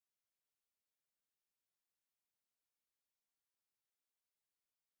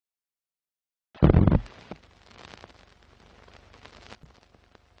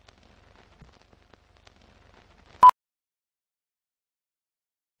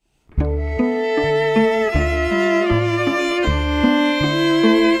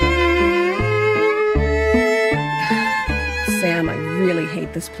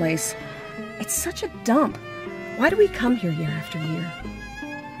place. It's such a dump. Why do we come here year after year?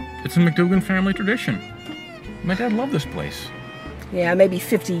 It's a McDougan family tradition. My dad loved this place. Yeah, maybe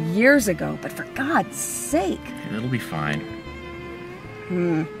 50 years ago, but for God's sake. It'll be fine.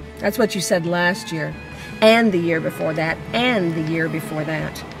 That's what you said last year, and the year before that, and the year before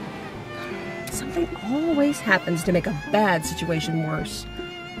that. Something always happens to make a bad situation worse.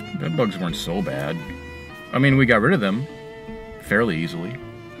 Bedbugs weren't so bad. I mean, we got rid of them fairly easily.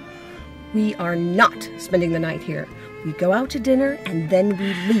 We are not spending the night here. We go out to dinner, and then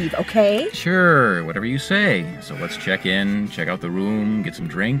we leave, okay? Sure, whatever you say. So let's check in, check out the room, get some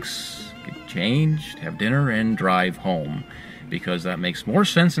drinks, get changed, have dinner, and drive home. Because that makes more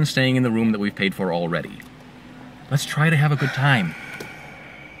sense than staying in the room that we've paid for already. Let's try to have a good time.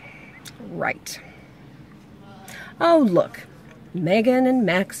 Right. Oh, look. Megan and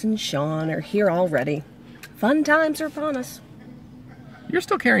Max and Sean are here already. Fun times are upon us. You're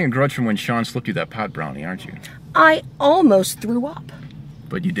still carrying a grudge from when Sean slipped you that pot brownie, aren't you? I almost threw up.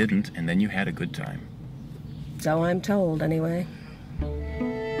 But you didn't, and then you had a good time. So I'm told, anyway.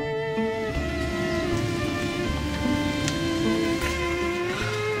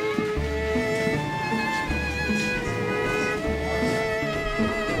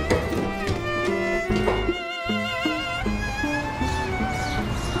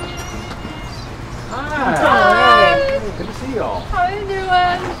 Hi. Good to see y'all. How are you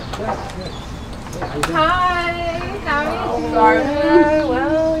doing? Hi. How are you doing? Sorry.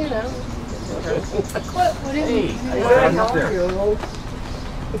 Well, you know. What is it? How are you?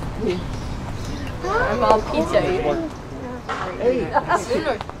 I'm all pizza eating. Hey.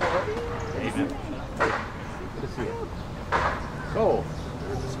 Good to see you. So,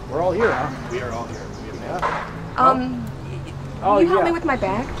 we're all here, huh? We are all here. Yeah. Can you help me with my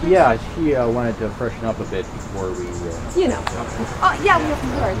bag, please? Yeah, she wanted to freshen up a bit before we... You know. Yeah, we have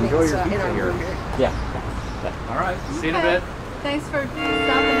more things Enjoy your in pizza our here. room here. Yeah. All right, see you in a bit. Thanks for stopping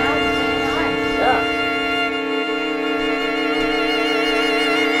out and saying Yeah.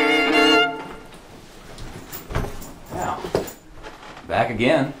 Now, back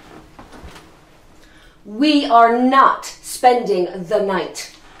again. We are not spending the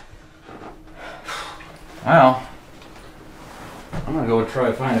night. Well, I'm gonna go try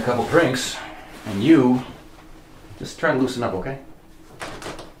to find a couple drinks, and you just try to loosen up, okay?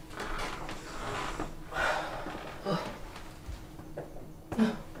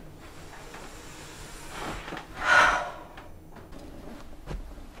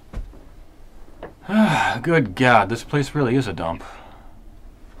 Good God, this place really is a dump.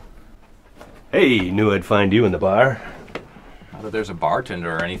 Hey, knew I'd find you in the bar. Not that there's a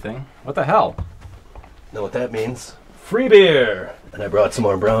bartender or anything. What the hell? Know what that means? Free beer! And I brought some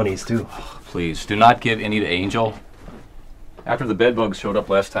more brownies, too. Please, do not give any to Angel. After the bedbugs showed up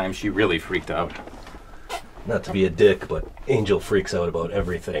last time, she really freaked out. Not to be a dick, but Angel freaks out about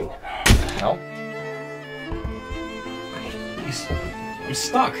everything. Hell? I'm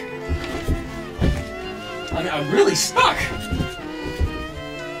stuck. I'm really stuck.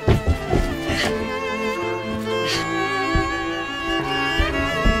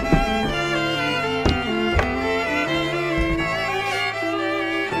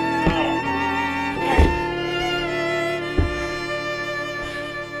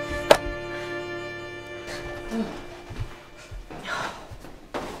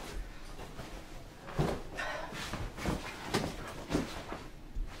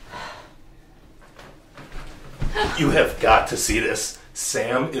 You have got to see this.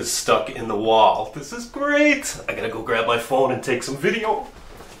 Sam is stuck in the wall. This is great. I gotta go grab my phone and take some video.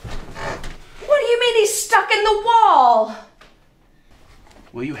 What do you mean he's stuck in the wall?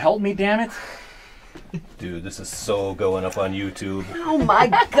 Will you help me, damn it? Dude, this is so going up on YouTube. Oh my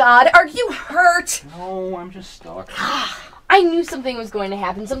God, are you hurt? No, I'm just stuck. I knew something was going to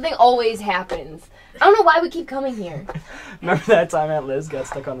happen. Something always happens. I don't know why we keep coming here. Remember that time Aunt Liz got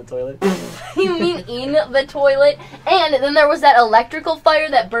stuck on the toilet? You mean in the toilet? And then there was that electrical fire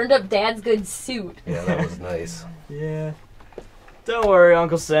that burned up Dad's good suit. Yeah, that was nice. Yeah. Don't worry,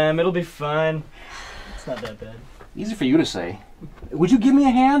 Uncle Sam. It'll be fine. It's not that bad. Easy for you to say. Would you give me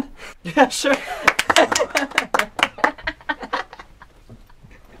a hand? Yeah, sure.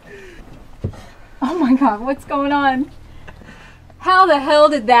 Oh my God, what's going on? How the hell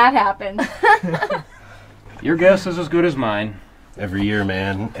did that happen? Your guess is as good as mine. Every year,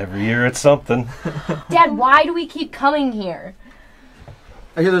 man. Every year it's something. Dad, why do we keep coming here?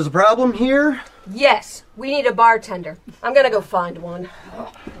 I hear there's a problem here. Yes, we need a bartender. I'm gonna go find one.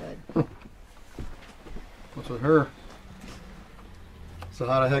 What's with her? So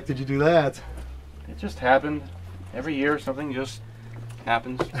how the heck did you do that? It just happened. Every year something just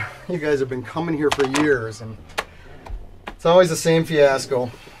Happens. You guys have been coming here for years, and it's always the same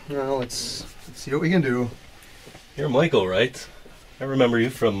fiasco. Well, let's see what we can do. You're Michael, right? I remember you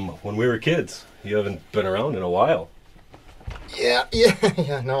from when we were kids. You haven't been around in a while. Yeah.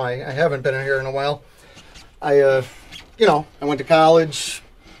 No, I haven't been in here in a while. I went to college,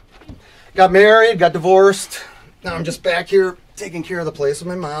 got married, got divorced. Now I'm just back here taking care of the place with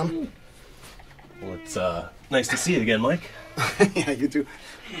my mom. Well, it's nice to see you again, Mike. Yeah, you too.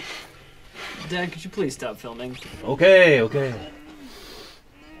 Dad, could you please stop filming? Okay.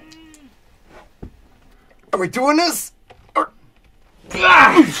 Are we doing this?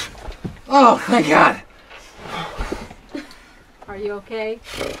 Oh, thank God. Are you okay?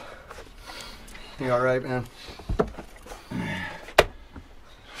 You all right, man?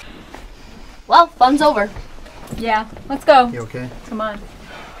 Well, fun's over. Yeah, let's go. You okay? Come on.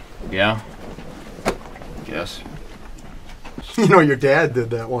 Yeah. Guess. You know, your dad did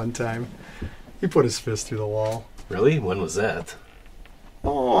that one time. He put his fist through the wall. Really? When was that?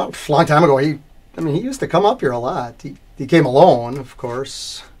 Oh, a long time ago. He used to come up here a lot. He came alone, of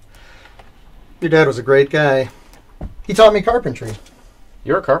course. Your dad was a great guy. He taught me carpentry.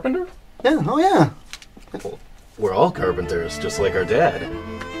 You're a carpenter? Yeah, oh yeah. Well, we're all carpenters, just like our dad.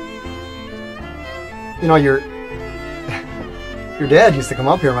 You know, your dad used to come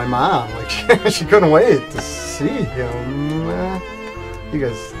up here, my mom. Like, she couldn't wait to see him. You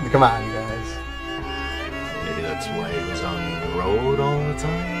guys, come on, you guys. Maybe that's why he was on the road all the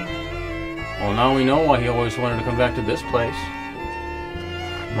time? Well, now we know why he always wanted to come back to this place.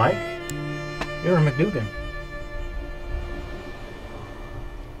 Mike, you're a McDougan.